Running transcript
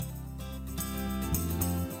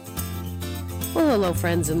Well, hello,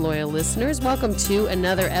 friends and loyal listeners. Welcome to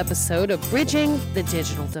another episode of Bridging the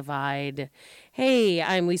Digital Divide. Hey,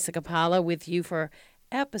 I'm Lisa Capalla with you for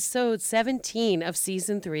episode 17 of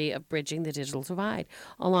season 3 of Bridging the Digital Divide.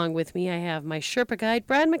 Along with me, I have my Sherpa guide,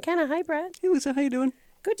 Brad McKenna. Hi, Brad. Hey, Lisa. How you doing?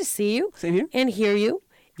 Good to see you. Same here. And hear you.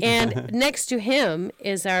 And next to him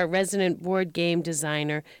is our resident board game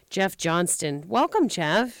designer, Jeff Johnston. Welcome,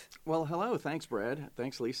 Jeff. Well, hello. Thanks, Brad.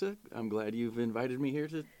 Thanks, Lisa. I'm glad you've invited me here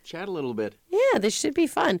to chat a little bit. Yeah, this should be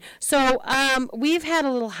fun. So we've had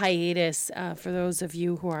a little hiatus for those of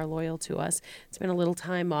you who are loyal to us. It's been a little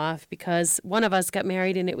time off because one of us got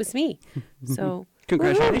married and it was me. So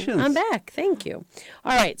Congratulations. woo-hoo, I'm back. Thank you.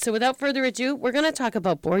 All right. So without further ado, we're going to talk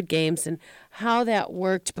about board games and how that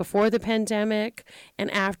worked before the pandemic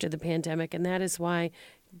and after the pandemic. And that is why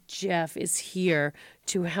Jeff is here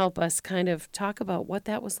to help us kind of talk about what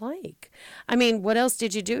that was like. I mean, what else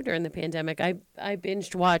did you do during the pandemic? I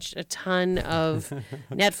binged watched a ton of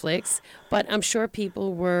Netflix, but I'm sure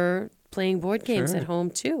people were playing board games at home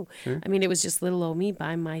too. Sure. I mean, it was just little old me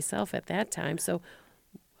by myself at that time. So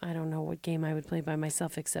I don't know what game I would play by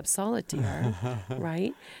myself except Solitaire,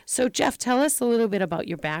 right? So, Jeff, tell us a little bit about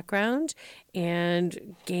your background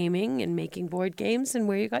and gaming and making board games and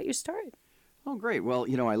where you got your start. Oh, great. Well,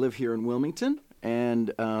 I live here in Wilmington,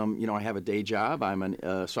 and, I have a day job. I'm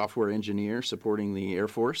a software engineer supporting the Air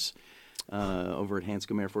Force over at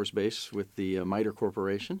Hanscom Air Force Base with the MITRE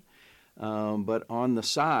Corporation. But on the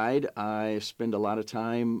side, I spend a lot of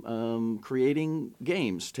time creating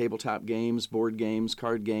games, tabletop games, board games,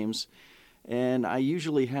 card games. And I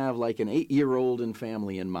usually have like an 8-year-old and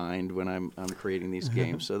family in mind when I'm creating these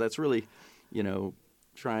games. So that's really,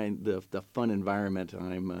 trying the fun environment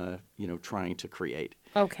I'm trying to create.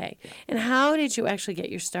 Okay. And how did you actually get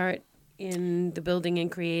your start in the building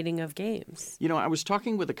and creating of games? I was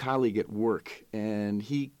talking with a colleague at work, and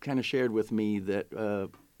he kind of shared with me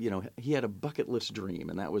that he had a bucket list dream,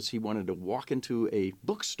 and that was he wanted to walk into a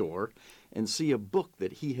bookstore and see a book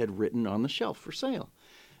that he had written on the shelf for sale.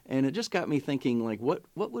 And it just got me thinking, like, what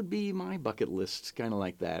would be my bucket list, kind of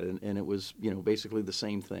like that? And it was, basically the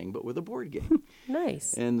same thing, but with a board game.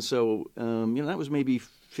 Nice. And so, that was maybe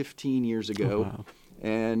 15 years ago. Oh, wow.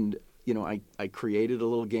 And, I created a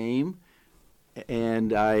little game,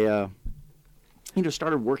 and I,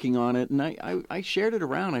 started working on it. And I shared it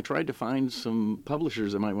around. I tried to find some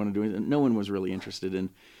publishers that might want to do it, and no one was really interested. And,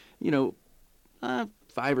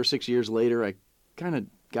 5 or 6 years later, I kind of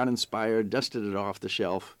got inspired, dusted it off the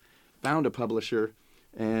shelf, found a publisher,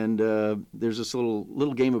 and there's this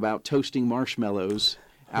little game about toasting marshmallows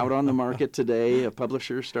out on the market today. A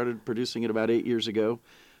publisher started producing it about 8 years ago.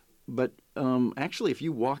 But actually, if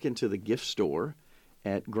you walk into the gift store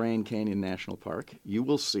at Grand Canyon National Park, you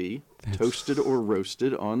will see toasted or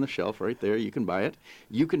roasted on the shelf right there. You can buy it.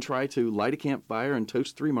 You can try to light a campfire and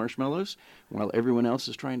toast 3 marshmallows while everyone else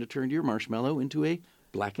is trying to turn your marshmallow into a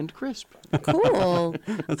blackened crisp. Cool.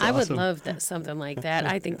 That's I would awesome. love something like that.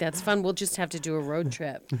 I think that's fun. We'll just have to do a road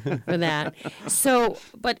trip for that. So,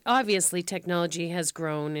 but obviously technology has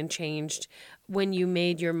grown and changed. When you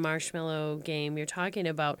made your marshmallow game, you're talking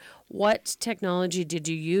about what technology did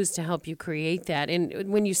you use to help you create that?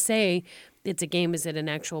 And when you say it's a game, is it an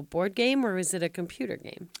actual board game or is it a computer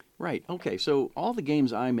game? Right. Okay. So all the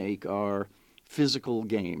games I make are physical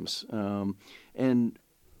games. And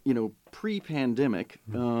pre-pandemic,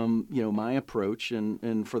 my approach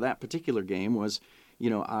and for that particular game was,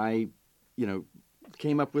 I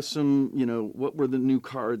came up with some, what were the new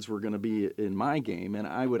cards were going to be in my game, and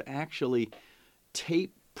I would actually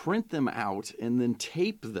print them out and then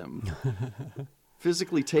tape them,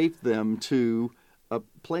 physically tape them to a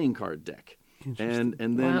playing card deck. And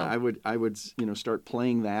then Wow. I would start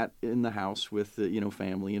playing that in the house with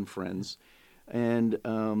family and friends, and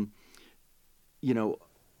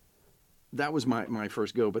that was my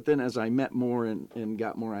first go. But then as I met more and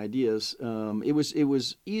got more ideas, it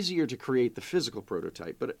was easier to create the physical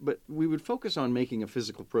prototype. But we would focus on making a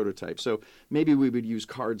physical prototype. So maybe we would use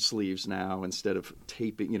card sleeves now instead of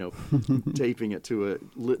taping it to a Right. to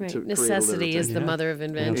create a Necessity is little the mother of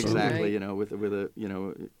invention. exactly, Right? with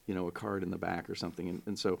a card in the back or something,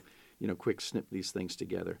 and so quick snip these things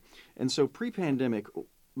together. And so pre-pandemic,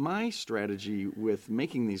 my strategy with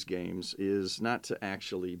making these games is not to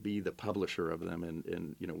actually be the publisher of them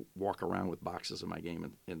and walk around with boxes of my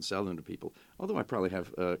game and sell them to people. Although I probably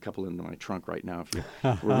have a couple in my trunk right now if you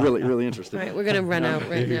were really, really interested. Right, we're going to run out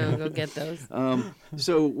right now and go get those.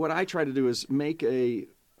 So what I try to do is make a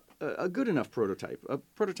good enough prototype, a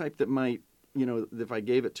prototype that might, if I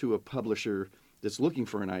gave it to a publisher, that's looking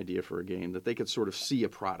for an idea for a game, that they could sort of see a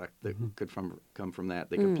product that could come from that.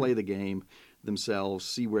 They could play the game themselves,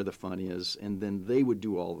 see where the fun is, and then they would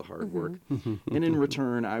do all the hard work. And in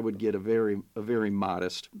return, I would get a very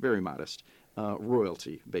modest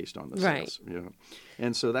royalty based on the sales.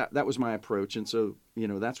 And so that was my approach. And so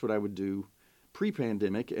that's what I would do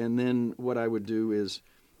pre-pandemic. And then what I would do is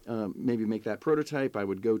maybe make that prototype. I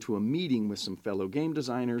would go to a meeting with some fellow game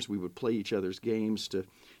designers. We would play each other's games to,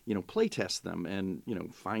 play test them and,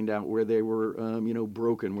 find out where they were,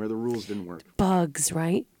 broken, where the rules didn't work. Bugs,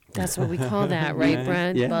 right? That's what we call that, right,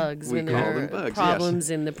 Brent? Yeah. Bugs. We when call there them are bugs, problems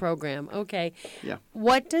in the program. Okay. Yeah.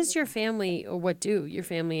 What does your family, or what do your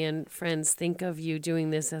family and friends think of you doing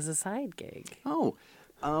this as a side gig? Oh,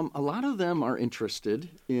 a lot of them are interested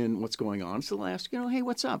in what's going on, so they'll ask, hey,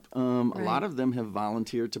 what's up? A lot of them have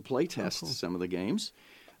volunteered to play test some of the games.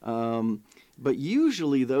 But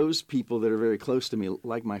usually those people that are very close to me,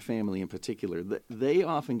 like my family in particular, they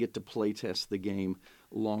often get to play test the game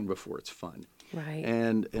long before it's fun. Right.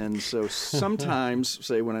 And so sometimes,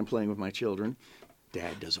 say when I'm playing with my children,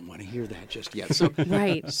 Dad doesn't want to hear that just yet. So,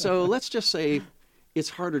 Right. So let's just say it's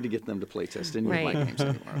harder to get them to play test any of my games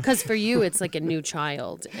anymore. Because for you, it's like a new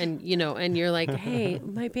child, and and you're like, "Hey,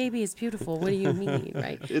 my baby is beautiful. What do you mean,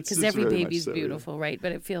 right?" It's Because every very much baby's so, yeah. beautiful, right?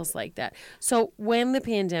 But it feels like that. So when the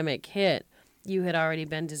pandemic hit, you had already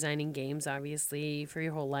been designing games, obviously, for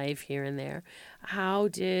your whole life here and there. How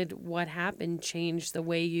did what happened change the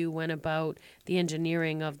way you went about the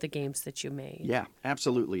engineering of the games that you made? Yeah,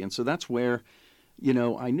 absolutely. And so that's where,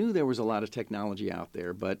 I knew there was a lot of technology out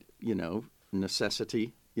there, but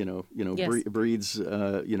necessity, Yes. breeds,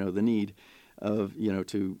 the need of,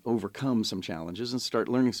 to overcome some challenges and start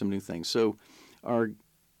learning some new things. So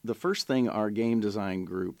the first thing our game design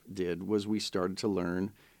group did was we started to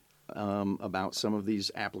learn about some of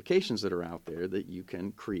these applications that are out there that you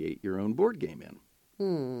can create your own board game in.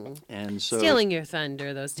 And so Stealing your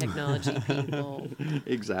thunder, those technology people.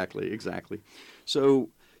 Exactly. So,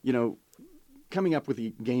 coming up with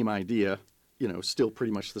the game idea, still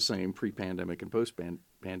pretty much the same pre-pandemic and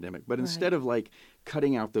post-pandemic. But instead of like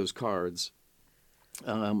cutting out those cards,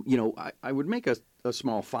 I would make a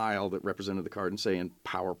small file that represented the card and say in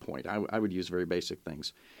PowerPoint. I would use very basic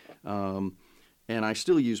things. And I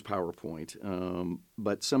still use PowerPoint,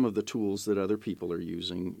 but some of the tools that other people are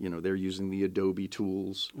using, they're using the Adobe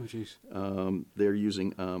tools. Oh, jeez. They're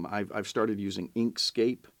using, I've started using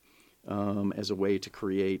Inkscape as a way to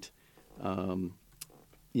create,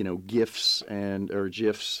 GIFs or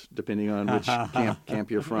GIFs, depending on which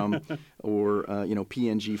camp you're from, or,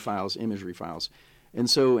 PNG files, imagery files. And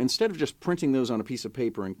so instead of just printing those on a piece of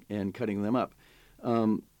paper and cutting them up,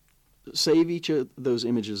 save each of those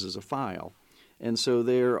images as a file. And so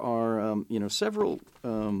there are, several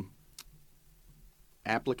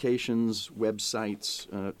applications, websites,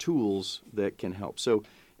 tools that can help. So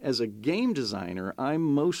as a game designer, I'm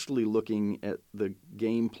mostly looking at the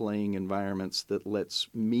game playing environments that lets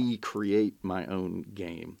me create my own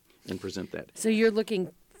game and present that. So you're looking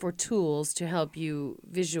for tools to help you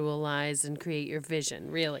visualize and create your vision,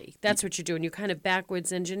 really. That's what you're doing. You're kind of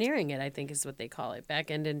backwards engineering it, I think is what they call it,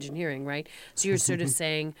 back-end engineering, right? So you're sort of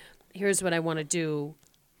saying, here's what I want to do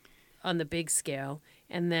on the big scale,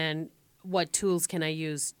 and then what tools can I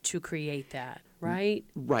use to create that, right?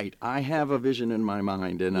 Right. I have a vision in my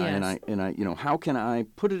mind, and I how can I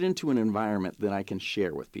put it into an environment that I can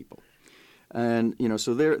share with people? And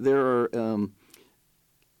so there are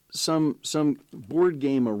some Board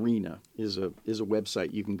Game Arena is a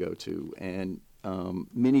website you can go to, and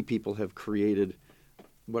many people have created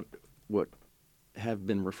what have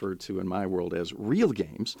been referred to in my world as real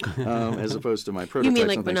games, as opposed to my prototypes. You mean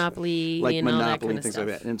like and things. Monopoly, like and all that Monopoly kind and of things stuff?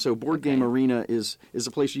 like that. And so Board Game Arena is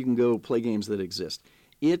a place you can go play games that exist.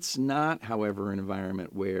 It's not, however, an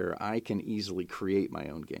environment where I can easily create my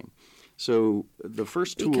own game. So the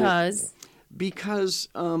first tool because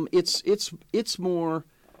it's more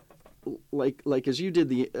like as you did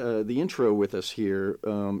the intro with us here,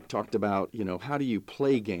 talked about how do you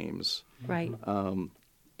play games, right?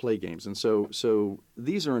 Play games, and so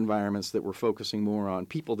these are environments that we're focusing more on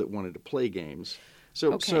people that wanted to play games.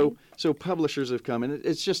 So publishers have come, and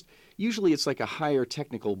it's just usually it's like a higher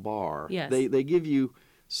technical bar. Yes. They give you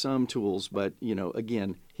some tools, but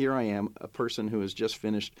again, here I am, a person who has just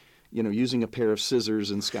finished using a pair of scissors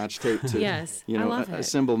and Scotch tape to Yes, I love it.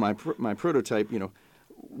 assemble my prototype.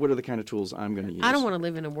 What are the kind of tools I'm going to use? I don't want to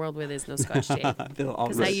live in a world where there's no Scotch tape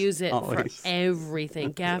because I use it for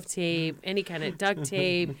everything. Gaff tape, any kind of duct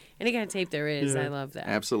tape, any kind of tape there is. I love that.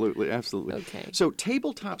 Absolutely. Okay. So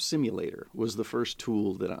Tabletop Simulator was the first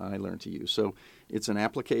tool that I learned to use. So it's an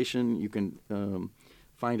application. You can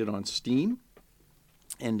find it on Steam.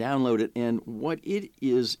 and download it. And what it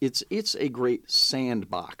is, it's a great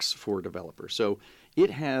sandbox for developers. So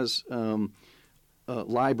it has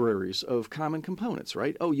libraries of common components,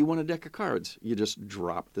 right? Oh, you want a deck of cards? You just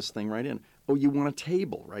drop this thing right in. Oh, you want a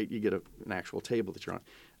table, right? You get an actual table that you're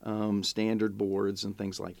on. Standard boards and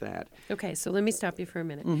things like that. Okay, so let me stop you for a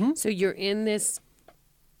minute. Mm-hmm. So you're in this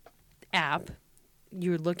app,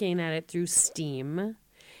 you're looking at it through Steam.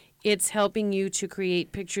 It's helping you to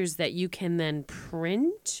create pictures that you can then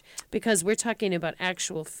print, because we're talking about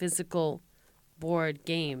actual physical board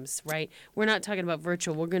games, right? We're not talking about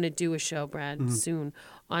virtual. We're going to do a show, Brad, soon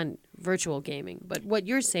on virtual gaming. But what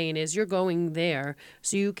you're saying is you're going there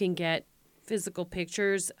so you can get physical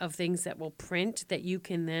pictures of things that will print that you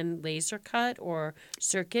can then laser cut or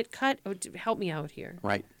circuit cut. Oh, help me out here.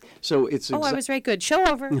 Right. So it's I was right. Good. Show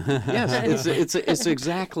over. yes, it's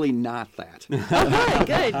exactly not that.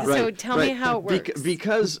 Okay, good. Right, So tell me right. how it works.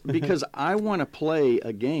 Because I want to play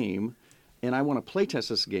a game, and I want to play test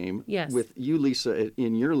this game Yes. with you, Lisa,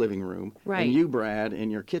 in your living room, Right. and you, Brad, in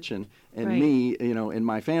your kitchen, and Right. me, in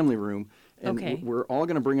my family room, and Okay. we're all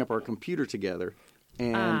going to bring up our computer together,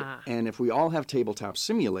 and if we all have Tabletop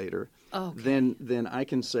Simulator, Okay. then I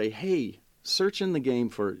can say, hey, search in the game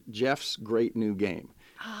for Jeff's great new game.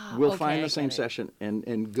 We'll okay, find I the same get it. session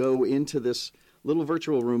and go into this little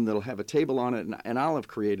virtual room that'll have a table on it, and I'll have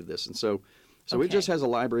created this. And so Okay. it just has a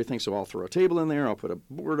library thing. So I'll throw a table in there, I'll put a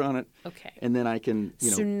board on it, Okay. and then I can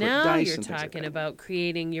So put now dice you're and things like talking that. about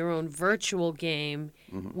creating your own virtual game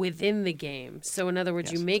within the game. So in other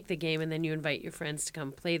words, you Yes. make the game and then you invite your friends to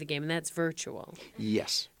come play the game, and that's virtual.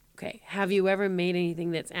 Yes. Okay. Have you ever made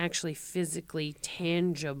anything that's actually physically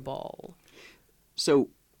tangible?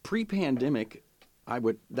 So pre-pandemic,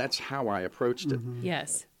 that's how I approached it.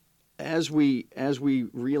 Yes. As we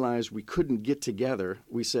realized we couldn't get together,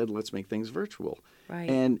 we said let's make things virtual. Right.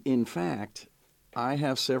 And in fact, I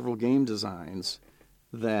have several game designs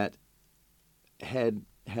that had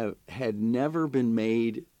never been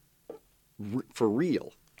made for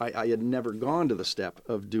real. I had never gone to the step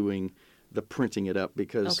of doing the printing it up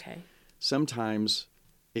because Okay. sometimes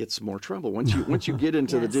it's more trouble once you get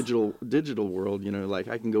into the Yes. digital world. Like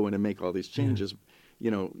I can go in and make all these changes.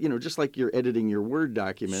 Just like you're editing your Word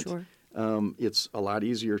document. Sure. It's a lot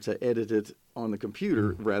easier to edit it on the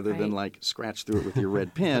computer rather than Right. like scratch through it with your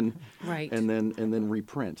red pen, Right. and then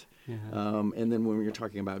reprint. And then when you're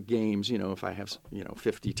talking about games, if I have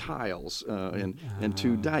 50 tiles and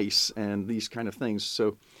 2 dice and these kind of things,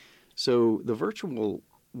 so the virtual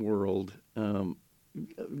world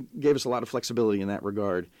gave us a lot of flexibility in that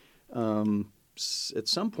regard. At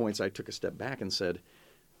some points, I took a step back and said,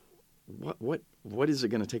 what is it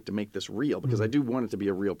going to take to make this real? Because I do want it to be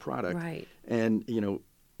a real product. Right. And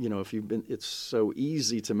if it's so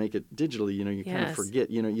easy to make it digitally. You kind of Yes. forget.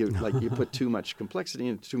 You put too much complexity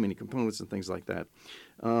and too many components and things like that.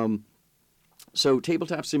 So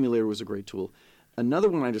Tabletop Simulator was a great tool. Another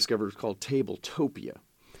one I discovered was called Tabletopia,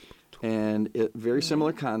 and very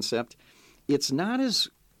similar concept. It's not as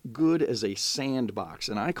good as a sandbox,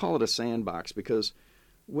 and I call it a sandbox because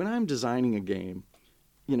when I'm designing a game,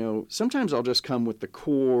 sometimes I'll just come with the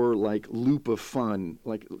core loop of fun,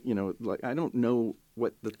 like I don't know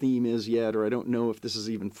what the theme is yet, or I don't know if this is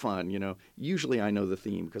even fun. Usually I know the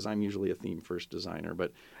theme because I'm usually a theme first designer,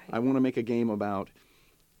 but I want to make a game about.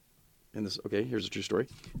 And here's a true story.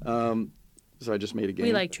 So I just made a game.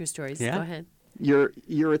 We like true stories. Yeah. Go ahead.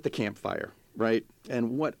 You're at the campfire, right?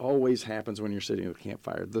 And what always happens when you're sitting at the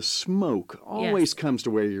campfire? The smoke always Yes. comes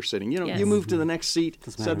to where you're sitting. Yes. You move to the next seat,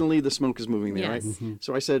 Doesn't matter. suddenly the smoke is moving there, Yes. right?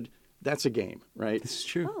 So I said, that's a game, right? This is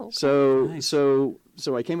true. Oh. So Nice. so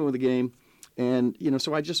I came up with a game, and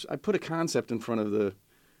so I put a concept in front of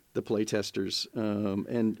the play testers,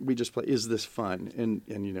 and we just play. Is this fun? And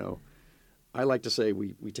I like to say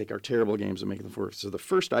we take our terrible games and make them for. So the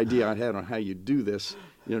first idea I had on how you do this,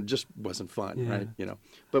 just wasn't fun, Yeah. right?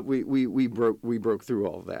 But we broke through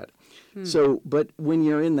all of that. So, but when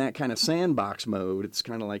you're in that kind of sandbox mode, it's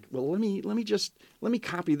kind of like, well, let me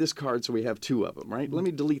copy this card so we have 2 of them, right? Let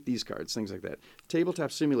me delete these cards, things like that.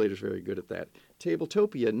 Tabletop Simulator is very good at that.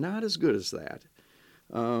 Tabletopia, not as good as that.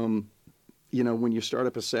 When you start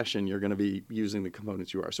up a session, you're going to be using the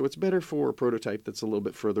components you are. So it's better for a prototype that's a little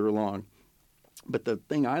bit further along. But the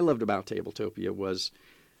thing I loved about Tabletopia was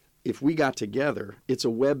if we got together, it's a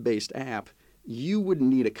web-based app, you wouldn't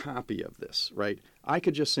need a copy of this, right? I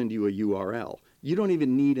could just send you a URL. You don't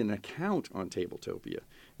even need an account on Tabletopia.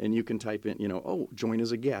 And you can type in, join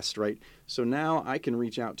as a guest, right? So now I can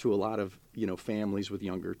reach out to a lot of, families with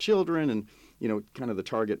younger children and, kind of the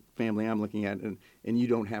target family I'm looking at. And you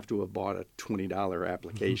don't have to have bought a $20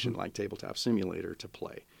 application like Tabletop Simulator to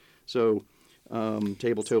play. So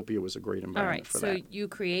Tabletopia was a great All environment right, for so that. you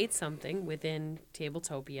create something within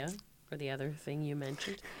Tabletopia, or the other thing you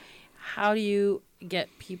mentioned. How do you get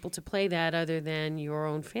people to play that other than your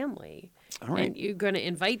own family? All right. And you're going to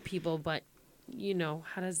invite people, but,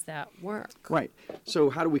 how does that work? Right. So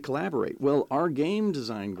how do we collaborate? Well, our game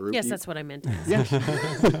design group. Yes, that's what I meant to ask.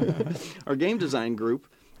 Yes. Our game design group,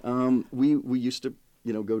 we used to,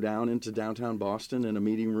 go down into downtown Boston in a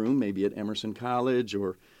meeting room, maybe at Emerson College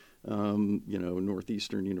or,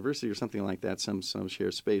 Northeastern University or something like that, some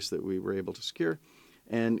shared space that we were able to secure,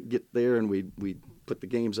 and get there, and we put the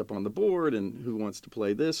games up on the board, and who wants to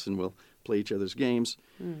play this, and we'll play each other's games.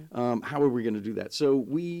 How are we going to do that? So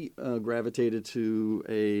we gravitated to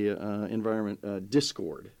a environment,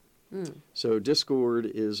 Discord. So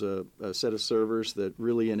Discord is a set of servers that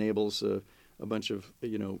really enables a bunch of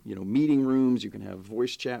meeting rooms. You can have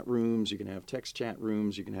voice chat rooms, you can have text chat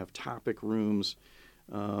rooms, you can have topic rooms,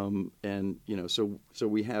 and so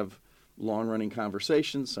we have long-running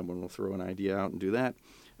conversations. Someone will throw an idea out and do that,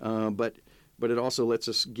 but it also lets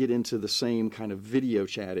us get into the same kind of video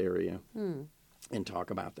chat area and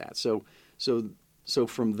talk about that. So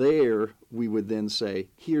from there, we would then say,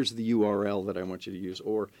 here's the URL that I want you to use,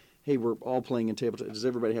 or hey, we're all playing in tabletop. Does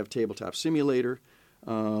everybody have Tabletop Simulator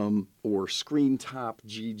or ScreenTop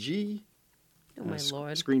GG? Oh, my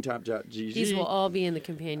Lord. ScreenTop.gg. These will all be in the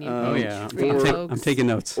companion Oh, page yeah. for you I'm folks. taking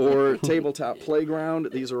notes. Or Tabletop Playground.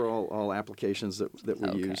 These are all applications that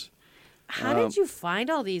we use. How did you find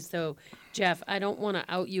all these, though, Jeff? I don't want to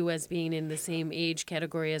out you as being in the same age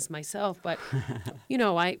category as myself, but,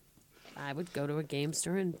 I would go to a game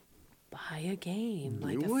store and buy a game,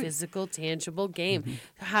 like You a would. physical, tangible game.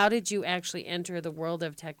 How did you actually enter the world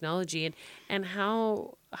of technology, and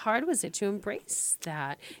how hard was it to embrace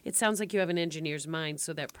that? It sounds like you have an engineer's mind,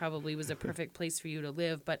 so that probably was a perfect place for you to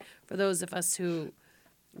live. But for those of us who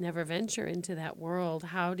never venture into that world,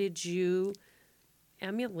 how did you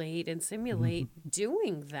emulate and simulate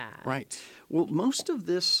doing that? Right. Well, most of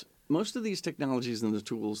these technologies and the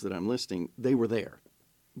tools that I'm listing, they were there,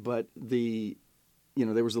 but there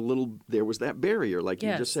was that barrier, like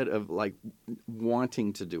you just said, of like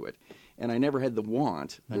wanting to do it, and I never had the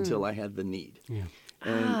want until I had the need. Yeah.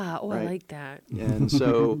 And, I right? like that. And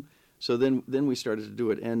so then we started to do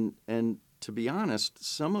it, and to be honest,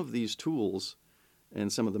 some of these tools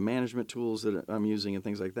and some of the management tools that I'm using and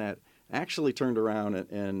things like that actually turned around,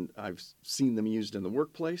 and I've seen them used in the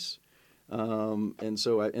workplace. And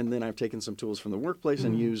then I've taken some tools from the workplace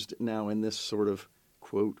and used now in this sort of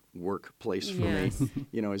quote workplace for Yes. me,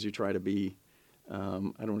 as you try to be, I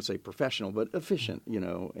don't want to say professional, but efficient,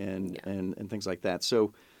 and things like that.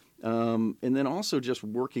 So, and then also just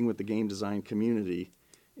working with the game design community,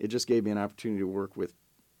 it just gave me an opportunity to work with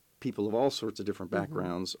people of all sorts of different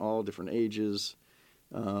backgrounds, all different ages,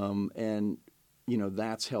 and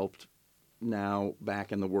that's helped now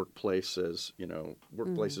back in the workplace as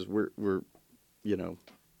workplaces we're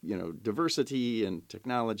diversity and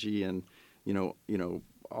technology and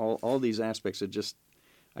all these aspects.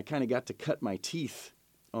 I kind of got to cut my teeth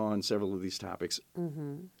on several of these topics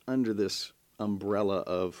under this umbrella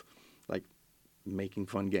of like making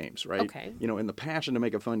fun games, right? Okay. And the passion to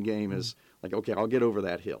make a fun game is like, okay, I'll get over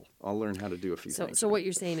that hill. I'll learn how to do a few things. So what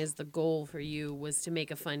you're saying is the goal for you was to make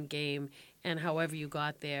a fun game, and however you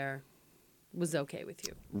got there was okay with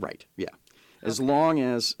you. Right, yeah. As long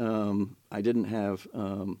as I didn't have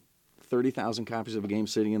 30,000 copies of a game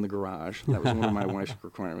sitting in the garage. That was one of my wife's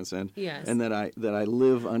requirements. And Yes. and that I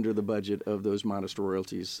live under the budget of those modest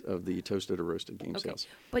royalties of the toasted or roasted game Okay. sales,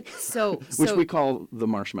 But so which we call the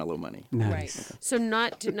marshmallow money. Nice. right. So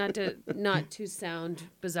not to sound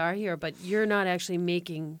bizarre here, but you're not actually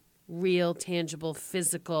making real, tangible,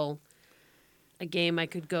 physical a game I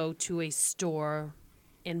could go to a store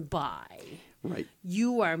and buy. Right.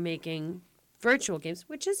 You are making virtual games,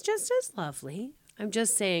 which is just as lovely. I'm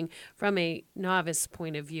just saying, from a novice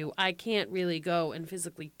point of view, I can't really go and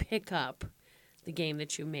physically pick up the game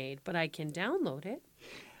that you made, but I can download it,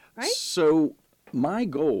 right? So my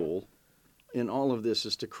goal in all of this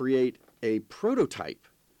is to create a prototype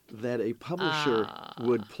that a publisher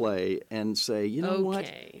would play and say, you know what,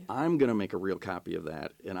 Okay. I'm going to make a real copy of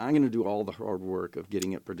that, and I'm going to do all the hard work of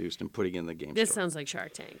getting it produced and putting it in the game This store. sounds like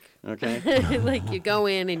Shark Tank. Okay? Like you go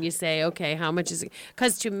in and you say, okay, how much is it?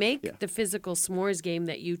 Because to make Yeah. the physical s'mores game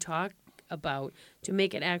that you talk about, to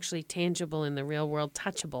make it actually tangible in the real world,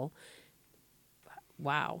 touchable,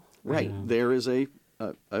 wow. Right. There is a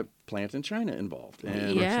plant in China involved.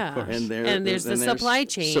 And, Yeah. And, there's the supply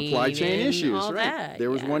chain Supply chain and issues, all right. that, There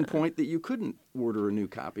was yeah. one point that you couldn't order a new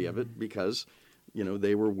copy of it because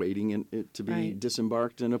they were waiting to be Right.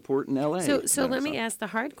 disembarked in a port in L.A. So let me ask the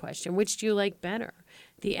hard question. Which do you like better?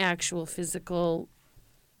 The actual physical,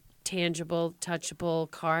 tangible,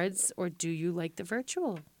 touchable cards, or do you like the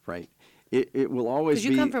virtual? Right. It will always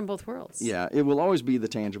Because you come from both worlds. Yeah, it will always be the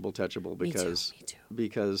tangible, touchable Me too, because me too.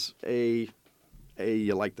 because A,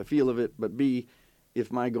 you like the feel of it, but B, if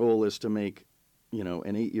my goal is to make,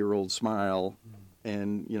 an 8-year-old smile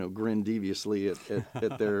and, grin deviously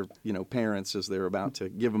at their, parents as they're about to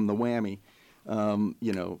give them the whammy,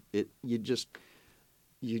 you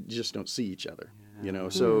just don't see each other,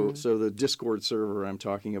 So the Discord server I'm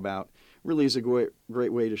talking about really is a great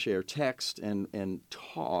way to share text and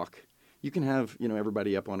talk. You can have,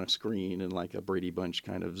 everybody up on a screen in like a Brady Bunch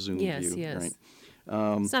kind of Zoom Yes, view, yes. right?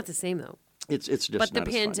 It's not the same, though. It's just But the not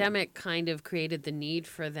as fun. pandemic kind of created the need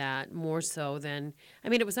for that more so than,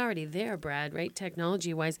 it was already there, Brad, right?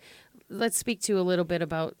 Technology-wise. Let's speak to a little bit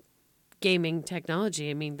about gaming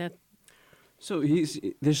technology. So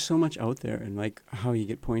there's so much out there, and like how you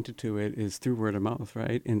get pointed to it is through word of mouth,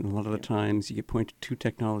 right? And a lot of the times you get pointed to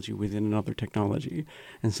technology within another technology.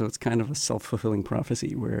 And so it's kind of a self-fulfilling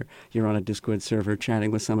prophecy where you're on a Discord server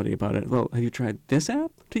chatting with somebody about it. Well, have you tried this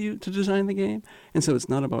app to design the game? And so it's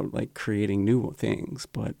not about like creating new things,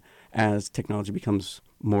 but as technology becomes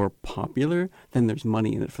more popular, then there's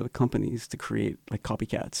money in it for the companies to create like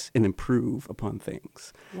copycats and improve upon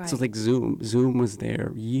things. Right. So like Zoom was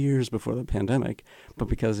there years before the pandemic, but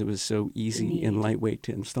because it was so easy and lightweight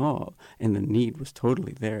to install and the need was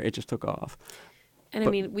totally there, it just took off.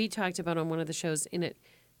 And we talked about on one of the shows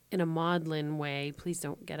in a maudlin way, please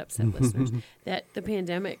don't get upset, listeners, that the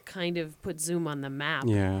pandemic kind of put Zoom on the map.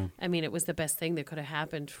 Yeah. It was the best thing that could have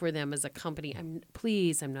happened for them as a company. I'm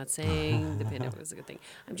not saying the pandemic was a good thing.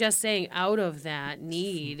 I'm just saying out of that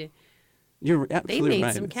need, You're they absolutely made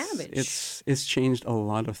right. some cabbage. It's changed a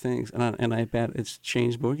lot of things, and I bet it's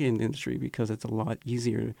changed board game industry because it's a lot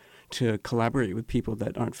easier to collaborate with people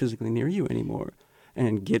that aren't physically near you anymore,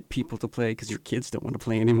 and get people to play because your kids don't want to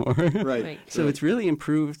play anymore. Right. So it's really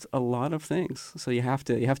improved a lot of things. So you have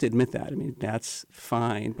to admit that. That's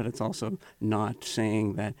fine, but it's also not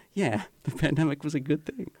saying that the pandemic was a good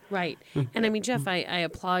thing. Right. And Jeff, I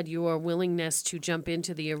applaud your willingness to jump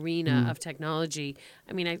into the arena of technology.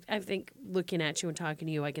 I think looking at you and talking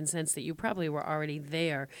to you, I can sense that you probably were already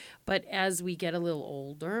there. But as we get a little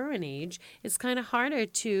older in age, it's kind of harder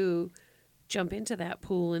to jump into that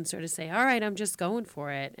pool and sort of say, all right, I'm just going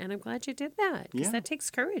for it. And I'm glad you did that because that takes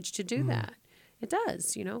courage to do that. It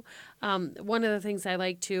does, One of the things I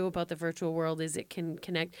like, too, about the virtual world is it can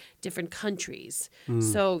connect different countries.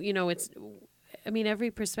 So, every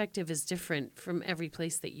perspective is different from every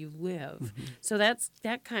place that you live. So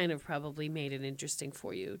that kind of probably made it interesting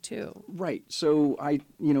for you, too. Right. So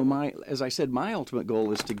as I said, my ultimate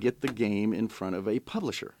goal is to get the game in front of a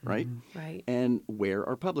publisher, right? Right. And where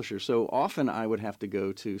are publishers? So often I would have to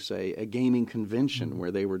go to, say, a gaming convention where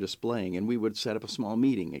they were displaying, and we would set up a small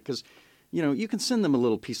meeting because, you can send them a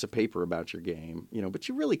little piece of paper about your game, but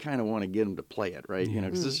you really kind of want to get them to play it, right?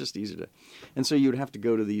 Because it's just easy to. And so you'd have to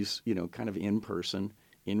go to these, kind of in-person,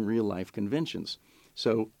 in real-life conventions.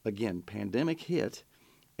 So again, pandemic hit,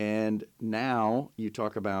 and now you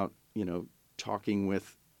talk about, talking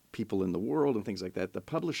with people in the world and things like that. The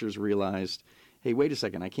publishers realized, hey, wait a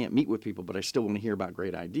second, I can't meet with people, but I still want to hear about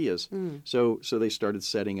great ideas. So they started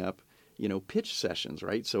setting up, pitch sessions,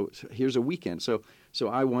 right? So here's a weekend. So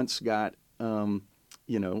I once got,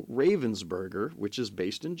 Ravensburger, which is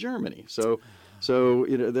based in Germany. So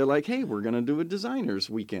they're like, hey, we're going to do a designers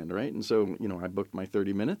weekend, right? And so, I booked my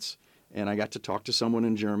 30 minutes and I got to talk to someone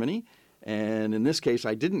in Germany. And in this case,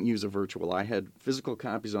 I didn't use a virtual. I had physical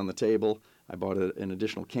copies on the table. I bought an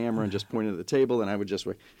additional camera and just pointed at the table, and I would just,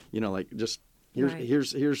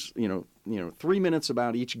 here's 3 minutes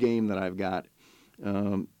about each game that I've got,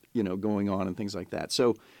 going on and things like that.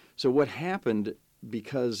 So what happened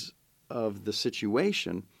because of the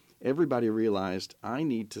situation, everybody realized I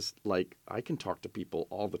need to, I can talk to people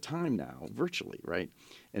all the time now virtually, right?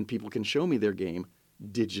 And people can show me their game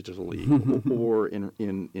digitally or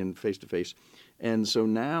in face-to-face. And so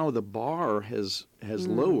now the bar has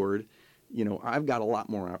lowered. I've got a lot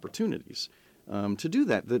more opportunities to do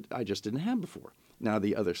that I just didn't have before. Now,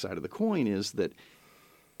 the other side of the coin is that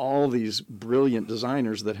all these brilliant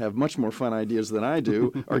designers that have much more fun ideas than I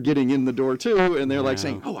do are getting in the door too, and they're like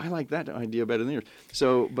saying, "Oh, I like that idea better than yours."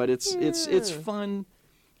 So, but it's fun,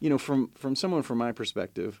 from someone from my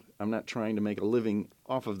perspective. I'm not trying to make a living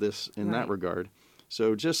off of this in that regard.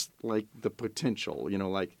 So just like the potential,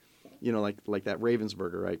 like that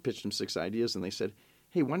Ravensburger, I pitched them 6 ideas, and they said,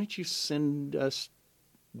 "Hey, why don't you send us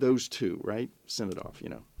those 2, right? Send it off,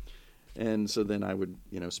 And so then I would,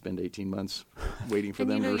 spend 18 months waiting for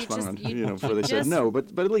And, them to respond, before they said no.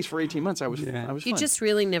 But at least for 18 months, I was You fine. just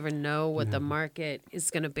really never know what the market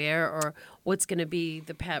is going to bear, or what's going to be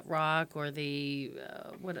the pet rock, or the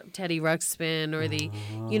Teddy Ruxpin, or the,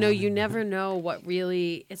 you never know what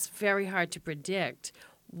really. It's very hard to predict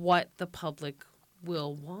what the public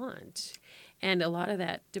will want. And a lot of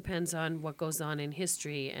that depends on what goes on in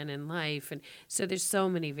history and in life. And so there's so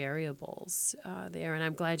many variables there. And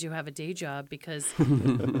I'm glad you have a day job, because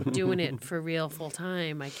doing it for real full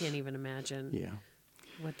time, I can't even imagine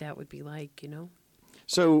what that would be like,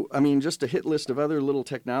 So, just a hit list of other little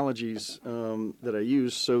technologies that I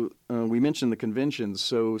use. So we mentioned the conventions.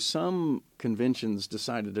 So some conventions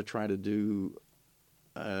decided to try to do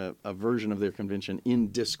a version of their convention in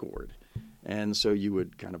Discord. And so you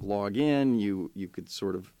would kind of log in, you could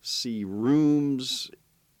sort of see rooms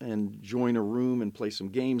and join a room and play some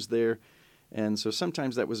games there. And so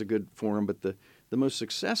sometimes that was a good forum, but the most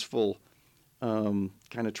successful kind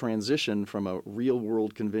of transition from a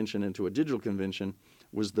real-world convention into a digital convention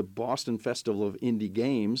was the Boston Festival of Indie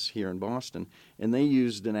Games here in Boston, and they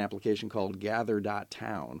used an application called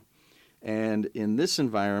Gather.town. And in this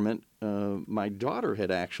environment, my daughter had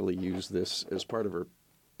actually used this as part of her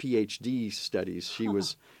PhD studies. She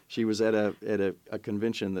was at a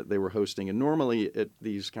convention that they were hosting, and normally at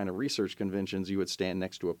these kind of research conventions, you would stand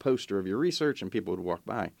next to a poster of your research, and people would walk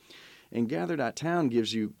by. And Gather.town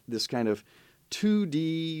gives you this kind of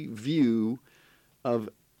 2D view of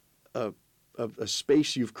a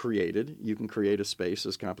space you've created. You can create a space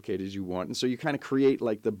as complicated as you want, and so you kind of create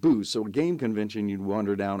like the booths. So a game convention, you'd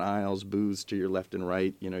wander down aisles, booths to your left and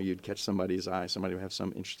right. You'd catch somebody's eye. Somebody would have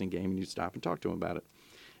some interesting game, and you'd stop and talk to them about it.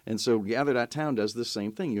 And so Gather.town does the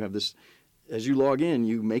same thing. You have this, as you log in,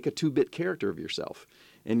 you make a 2-bit character of yourself,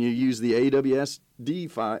 and you use the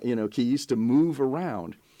AWSD keys to move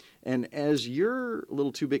around. And as your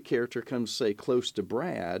little 2-bit character comes, say, close to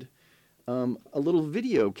Brad, a little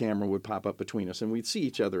video camera would pop up between us, and we'd see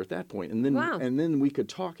each other at that point. And then we could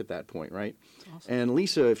talk at that point, right? Awesome. And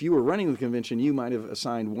Lisa, if you were running the convention, you might have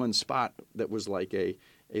assigned one spot that was like a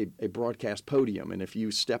broadcast podium, and if you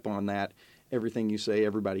step on that, everything you say,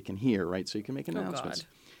 everybody can hear, right? So you can make announcements.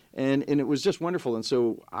 And it was just wonderful. And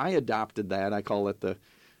so I adopted that. I call it the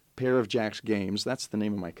Pair of Jacks Games. That's the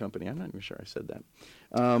name of my company. I'm not even sure I said that.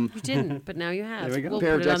 You didn't, but now you have. There we go. We'll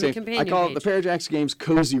Pair put of it on Jacks the Games. companion I call page. it the Pair of Jacks Games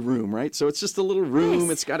Cozy Room, right? So it's just a little room. Nice.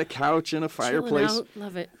 It's got a couch and a fireplace. Chilling out.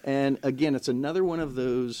 Love it. And again, it's another one of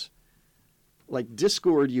those, like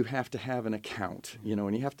Discord, you have to have an account,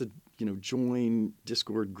 and you have to, join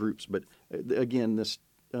Discord groups. But again, this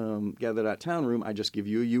Gather.town room, I just give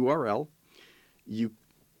you a URL. You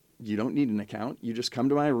don't need an account. You just come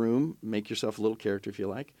to my room, make yourself a little character if you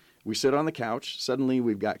like. We sit on the couch. Suddenly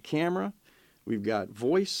we've got camera, we've got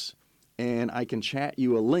voice, and I can chat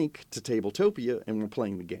you a link to Tabletopia, and we're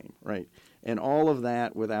playing the game, right? And all of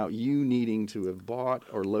that without you needing to have bought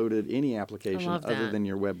or loaded any application other than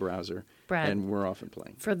your web browser. Brad, and we're off and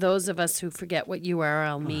playing. For those of us who forget what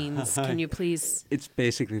URL means, can you please? It's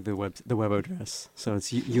basically the web address. So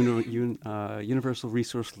it's Universal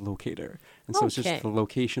Resource Locator, and so it's just the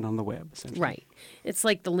location on the web, essentially. Right. It's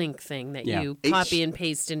like the link thing that you copy and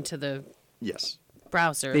paste into the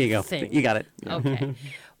browser. There you go. Thing. You got it. Okay.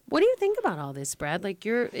 What do you think about all this, Brad? Like,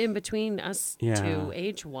 you're in between us two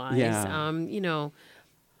age-wise. Yeah.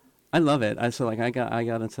 I love it. I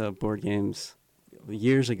got into board games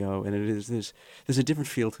years ago, and there's a different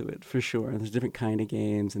feel to it for sure. There's a different kind of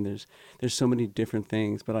games, and there's so many different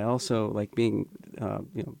things. But I also like being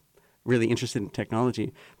really interested in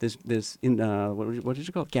technology. There's in what did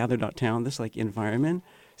you call it? Gather.town. This like environment.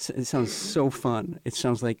 It sounds so fun. It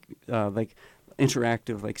sounds like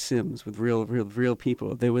interactive, like Sims with real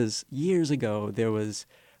people. Years ago there was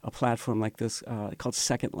a platform like this called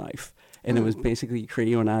Second Life, and it was basically you create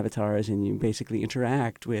your own avatars and you basically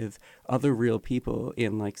interact with other real people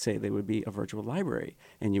in, like, say they would be a virtual library,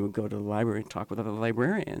 and you would go to the library and talk with other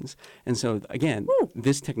librarians. And so again,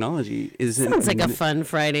 this technology sounds like a fun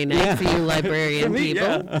Friday night for you librarian people.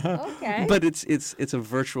 Yeah. Okay. But it's a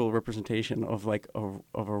virtual representation of like of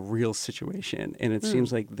a real situation, and it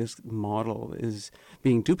seems like this model is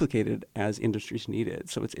being duplicated as industries need it.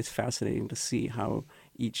 So it's fascinating to see how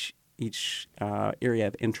each area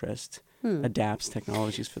of interest adapts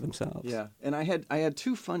technologies for themselves. Yeah, and I had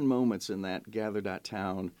two fun moments in that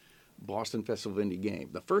Gather.town Boston Festival of Indie Game.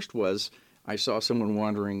 The first was I saw someone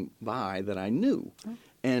wandering by that I knew,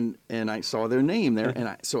 and I saw their name there,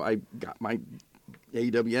 and so I got my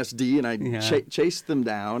AWSD, and I chased them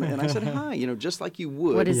down, and I said, hi, just like you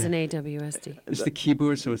would. What is an AWSD? It's the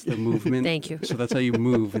keyboard, so it's the movement. Thank you. So that's how you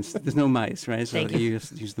move. There's no mice, right? So Thank you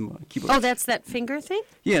just use the keyboard. Oh, that's that finger thing?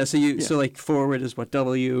 Yeah, so like forward is what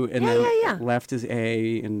W, and then yeah. left is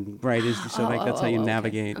A, and right is, so that's how you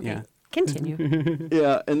navigate. Okay. Yeah. Continue.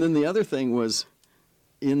 Yeah, and then the other thing was,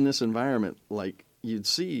 in this environment, like, you'd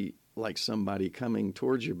see, like, somebody coming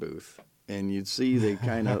towards your booth, and you'd see they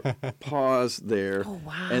kind of pause there, Oh,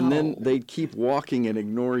 wow. and then they'd keep walking and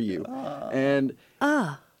ignore you. And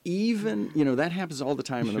even, that happens all the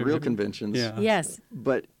time in the real conventions. Yeah. Yes.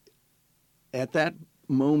 But at that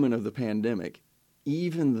moment of the pandemic,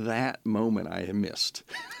 even that moment I had missed.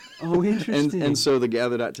 Oh, interesting. And so the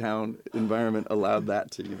Gather.town environment allowed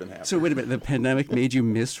that to even happen. So wait a minute, the pandemic made you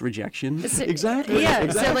miss rejection? Exactly. Yeah.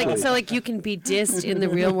 Exactly. So like you can be dissed in the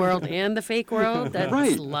real world and the fake world. That's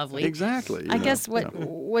Right. lovely. Exactly. I guess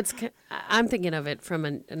I'm thinking of it from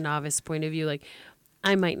a novice point of view. Like,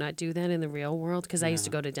 I might not do that in the real world because I used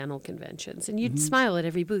to go to dental conventions, and you'd smile at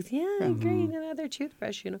every booth. Yeah, great, another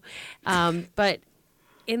toothbrush, But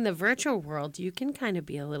in the virtual world, you can kind of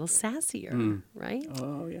be a little sassier, right?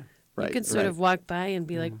 Oh, yeah. Right, You can sort of walk by and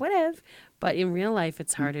be like, whatever. But in real life,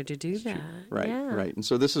 it's harder to do that. Right, Yeah. right. And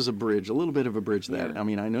so this is a little bit of a bridge that, I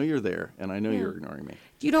mean, I know you're there, and I know you're ignoring me.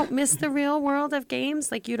 You don't miss the real world of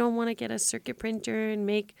games? Like, you don't want to get a circuit printer and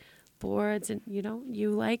make boards, and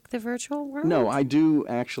you like the virtual world? No, I do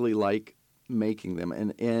actually like making them.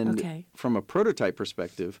 And Okay. from a prototype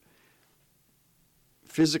perspective,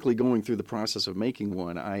 physically going through the process of making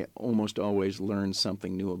one, I almost always learn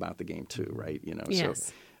something new about the game too, right?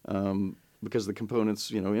 Yes. So because the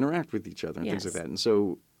components, interact with each other and things Yes. like that. And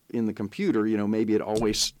so in the computer, maybe it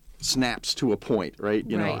always snaps to a point, right?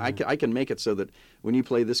 Right. I can make it so that when you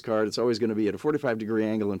play this card, it's always going to be at a 45-degree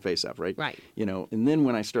angle and face up, right? Right. And then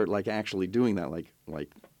when I start like actually doing that, like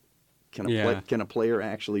can a player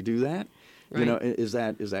actually do that? Right. Is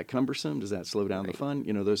that cumbersome? Does that slow down the fun?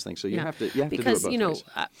 Those things. So you have to do it because both ways.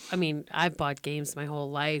 I mean, I've bought games my whole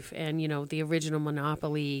life, and the original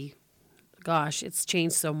Monopoly. Gosh, it's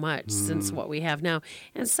changed so much since what we have now,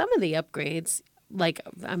 and some of the upgrades. Like,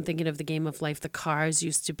 I'm thinking of the Game of Life. The cars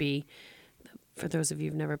used to be. For those of you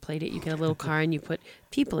who've never played it, you get a little car and you put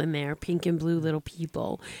people in there, pink and blue little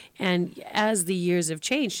people. And as the years have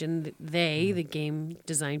changed, and the game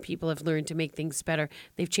design people, have learned to make things better,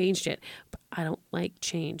 they've changed it. But I don't like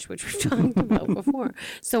change, which we've talked about before.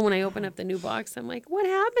 So when I open up the new box, I'm like, what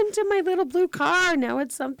happened to my little blue car? Now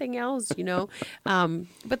it's something else,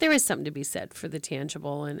 But there is something to be said for the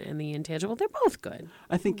tangible and the intangible. They're both good.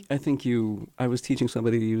 I was teaching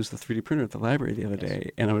somebody to use the 3D printer at the library the other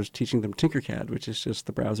day, and I was teaching them Tinkercad, which is just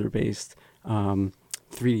the browser-based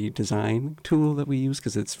 3D design tool that we use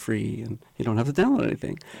because it's free and you don't have to download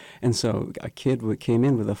anything. And so a kid came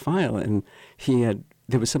in with a file, and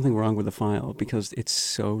there was something wrong with the file because it's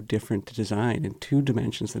so different to design in 2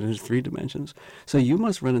 dimensions than it is 3 dimensions. So you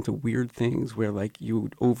must run into weird things where, like, you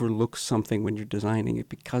would overlook something when you're designing it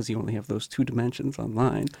because you only have those 2 dimensions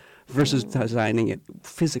online versus designing it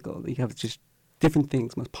physical. You have just different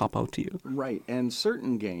things must pop out to you. Right, and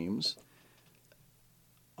certain games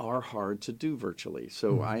are hard to do virtually.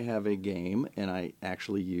 So I have a game, and I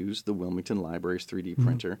actually use the Wilmington Library's 3D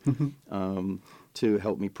printer to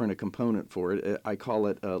help me print a component for it. I call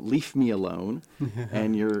it Leaf Me Alone,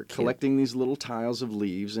 and you're collecting these little tiles of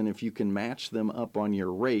leaves, and if you can match them up on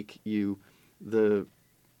your rake, there's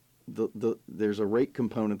a rake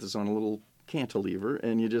component that's on a little cantilever,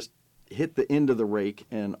 and you just hit the end of the rake,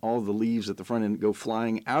 and all the leaves at the front end go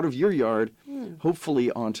flying out of your yard, hopefully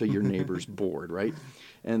onto your neighbor's board, right?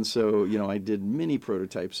 And so, I did many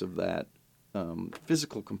prototypes of that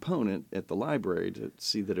physical component at the library to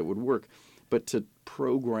see that it would work. But to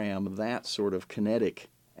program that sort of kinetic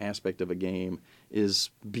aspect of a game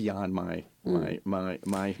is beyond my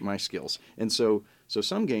skills. And so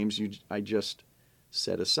some games I just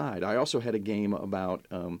set aside. I also had a game about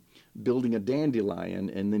building a dandelion,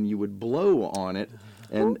 and then you would blow on it,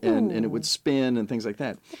 and it would spin and things like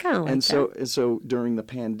that. I kind of like that. that. So during the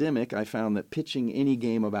pandemic, I found that pitching any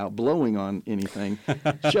game about blowing on anything,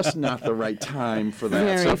 just not the right time for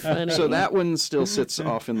that. Very funny. So that one still sits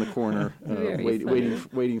off in the corner, Very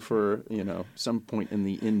waiting for some point in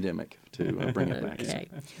the endemic to bring it back. Okay.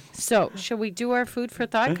 So, shall we do our food for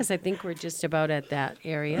thought? Because I think we're just about at that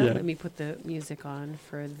area. Yeah. Let me put the music on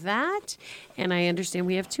for that. And I understand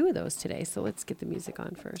we have 2 of those today, so let's get the music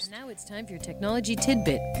on first. And now it's time for your technology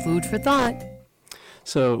tidbit, food for thought.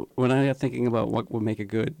 So when I got thinking about what would make a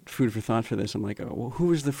good food for thought for this, I'm like, oh, well, where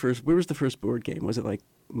was the first board game? Was it like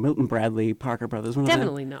Milton Bradley, Parker Brothers? One of them?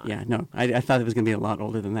 Definitely not. Yeah, no. I thought it was going to be a lot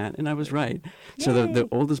older than that, and I was right. So Yay. the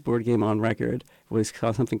oldest board game on record was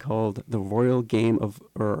called something called the Royal Game of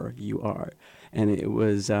Ur, U-R. And it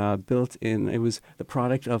was it was the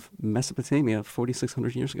product of Mesopotamia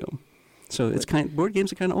 4,600 years ago. So board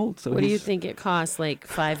games are kind of old. So What do you think it costs? Like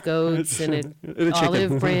 5 goats and And a an chicken.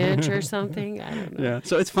 olive branch or something? I don't know. Yeah.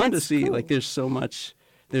 So it's fun That's to see. cool. Like there's so much.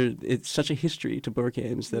 It's such a history to board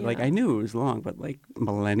games that like Yeah. I knew it was long, but like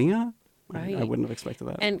millennia, I Right. wouldn't have expected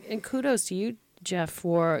that. And kudos to you, Jeff,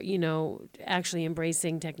 for actually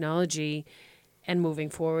embracing technology and moving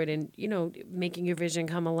forward and making your vision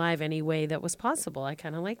come alive any way that was possible. I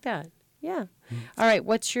kind of like that. Yeah. All right.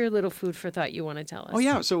 What's your little food for thought you want to tell us? Oh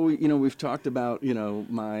yeah, so we've talked about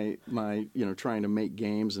my trying to make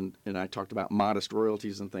games, and I talked about modest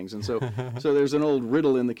royalties and things, and so there's an old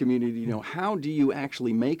riddle in the community. How do you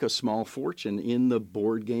actually make a small fortune in the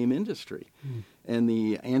board game industry? And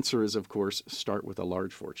the answer is, of course, start with a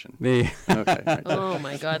large fortune. Okay. Right. Oh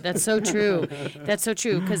my God, that's so true. That's so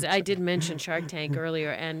true because I did mention Shark Tank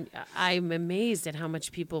earlier, and I'm amazed at how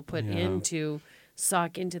much people put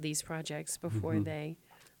sock into these projects before they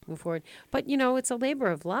move forward. But it's a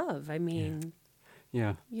labor of love. I mean,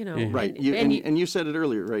 yeah. Right. And you said it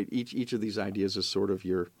earlier, right? Each of these ideas is sort of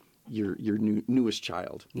your newest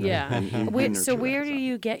child. Yeah. And you So nurture where that, do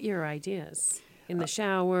you get your ideas? In the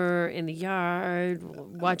shower, in the yard,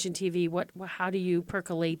 watching TV? How do you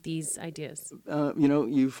percolate these ideas?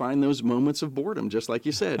 You find those moments of boredom, just like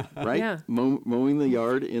you said, right? Yeah. Mowing the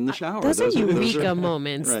yard in the shower. Those are eureka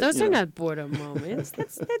moments. Right, those yeah. are not boredom moments.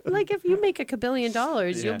 That's like if you make $1 billion,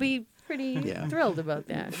 you'll be pretty thrilled about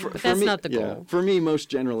that. But that's not the goal. For me, most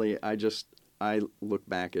generally, I look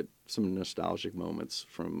back at some nostalgic moments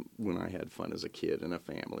from when I had fun as a kid and a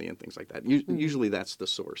family and things like that. Usually that's the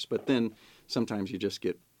source. But then sometimes you just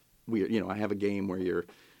get weird. I have a game where you're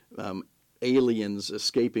aliens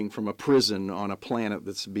escaping from a prison on a planet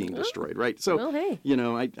that's being destroyed, right? So, Well, hey.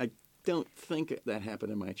 I don't think that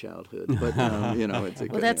happened in my childhood. But, it's a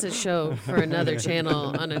Well, that's a show for another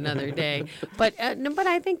channel on another day. But but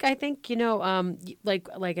I think like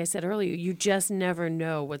I said earlier, you just never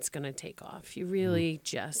know what's going to take off. You really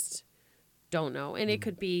just don't know, and it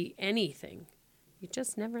could be anything. You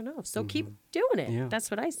just never know. So keep doing it. Yeah. That's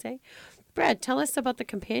what I say. Brad, tell us about the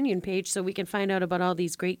companion page so we can find out about all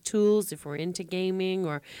these great tools if we're into gaming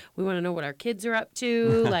or we want to know what our kids are up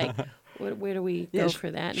to. Like, where do we go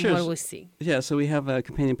for that, and sure. what do we see? Yeah, so we have a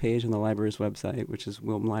companion page on the library's website, which is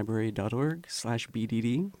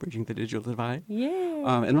wilmlibrary.org/BDD, Bridging the Digital Divide.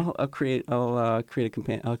 Yeah. And I'll create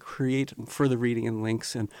further reading and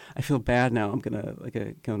links. And I feel bad now. I'm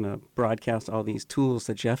gonna broadcast all these tools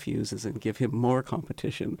that Jeff uses and give him more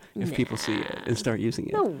competition if people see it and start using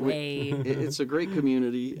it. No way. It's a great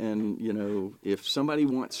community, and if somebody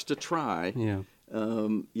wants to try, Yeah.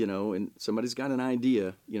 and somebody's got an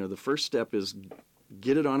idea, the first step is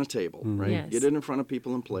get it on a table, right? Yes. Get it in front of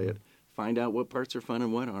people and play it. Find out what parts are fun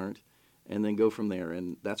and what aren't, and then go from there.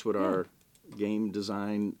 And that's what our game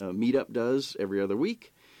design meetup does every other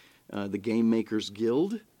week. The Game Makers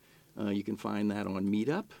Guild, you can find that on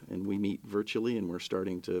Meetup, and we meet virtually, and we're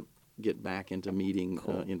starting to get back into meeting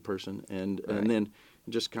in person. And then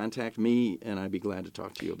just contact me, and I'd be glad to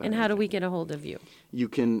talk to you about it. And how do we get a hold of you? You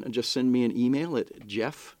can just send me an email at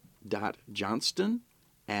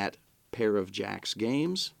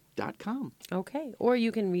jeff.johnston@pairofjacksgames.com. Okay. Or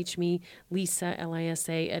you can reach me, Lisa,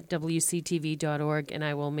 Lisa, at wctv.org, and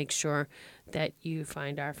I will make sure that you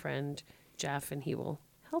find our friend Jeff, and he will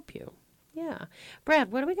help you. Yeah. Brad,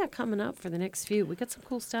 what do we got coming up for the next few? We got some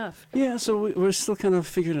cool stuff. Yeah, so we're still kind of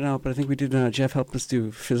figuring it out, but I think we did. Jeff helped us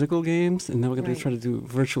do physical games, and now we're going Right. to try to do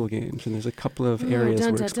virtual games. And there's a couple of areas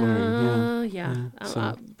we're exploring. Yeah.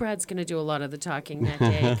 so- Brad's going to do a lot of the talking that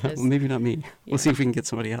day. 'Cause- Well, maybe not me. Yeah. We'll see if we can get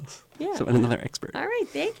somebody else. Yeah. So another expert. All right.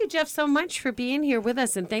 Thank you, Jeff, so much for being here with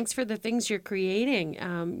us, and thanks for the things you're creating.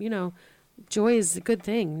 Joy is a good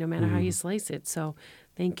thing, no matter how you slice it. So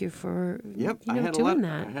thank you for doing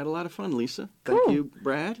that. I had a lot of fun, Lisa. Cool. Thank you,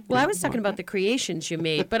 Brad. Well, I was talking about the creations you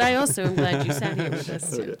made, but I also am glad you sat here with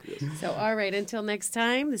us, too. So, all right, until next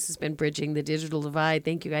time, this has been Bridging the Digital Divide.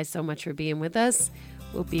 Thank you guys so much for being with us.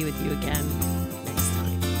 We'll be with you again